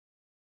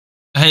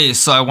Hey,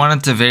 so I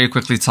wanted to very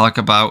quickly talk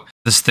about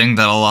this thing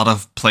that a lot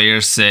of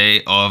players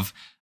say of,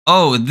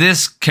 oh,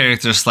 this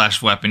character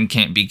slash weapon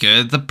can't be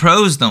good. The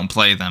pros don't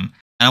play them.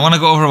 And I want to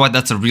go over why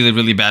that's a really,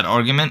 really bad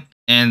argument.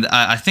 And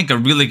I think a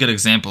really good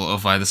example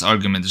of why this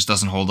argument just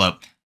doesn't hold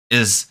up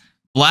is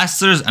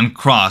blasters and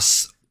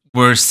cross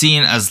were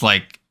seen as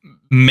like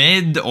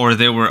mid, or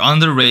they were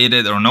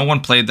underrated, or no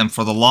one played them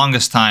for the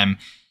longest time.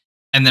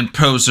 And then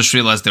pros just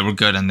realized they were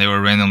good and they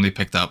were randomly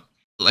picked up.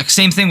 Like,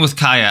 same thing with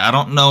Kaya. I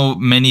don't know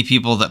many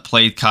people that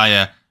played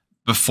Kaya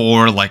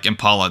before like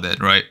Impala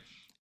did, right?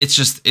 It's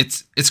just,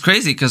 it's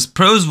crazy because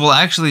pros will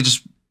actually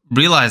just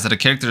realize that a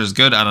character is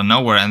good out of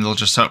nowhere and they'll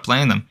just start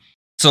playing them.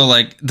 So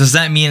like, does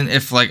that mean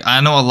if like,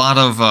 I know a lot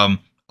of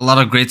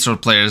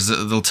greatsword players,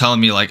 they'll tell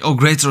me like, oh,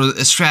 greatsword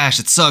is trash,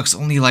 it sucks,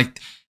 only like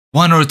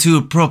 1 or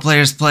 2 pro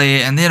players play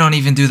it and they don't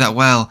even do that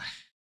well.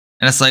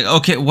 And it's like,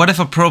 okay, what if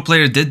a pro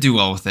player did do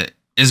well with it?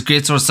 Is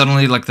greatsword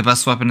suddenly like the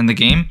best weapon in the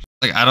game?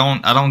 Like, I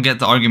don't get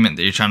the argument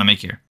that you're trying to make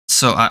here.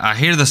 So I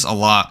hear this a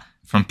lot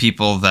from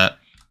people that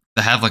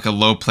have like a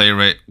low play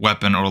rate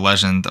weapon or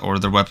legend, or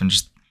their weapon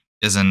just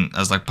isn't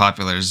as like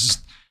popular. It's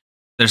just,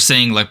 they're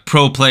saying like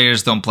pro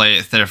players don't play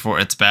it,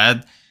 therefore it's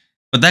bad.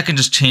 But that can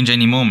just change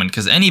any moment,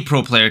 because any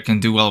pro player can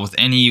do well with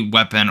any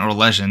weapon or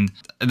legend.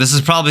 This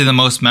is probably the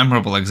most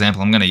memorable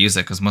example. I'm going to use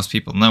it because most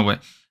people know it.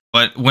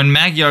 But when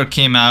Magyar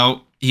came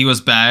out, he was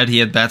bad. He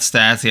had bad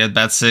stats. He had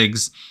bad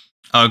sigs.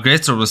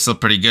 Greatsword was still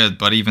pretty good,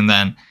 but even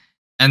then.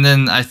 And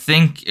then I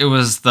think it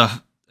was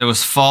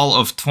fall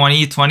of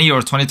 2020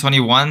 or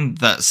 2021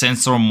 that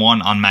Sandstorm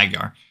won on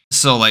Magyar.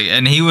 So like,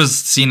 and he was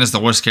seen as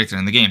the worst character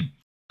in the game.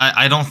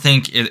 I don't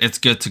think it's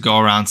good to go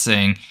around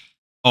saying,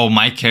 oh,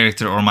 my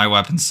character or my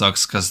weapon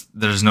sucks because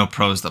there's no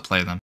pros that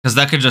play them. Because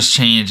that could just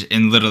change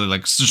in literally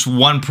like just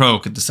one pro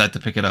could decide to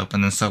pick it up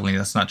and then suddenly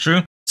that's not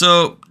true.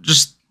 So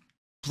just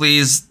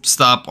please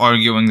stop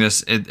arguing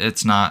this.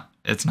 It's not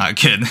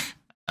good.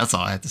 That's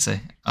all I have to say.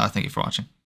 Thank you for watching.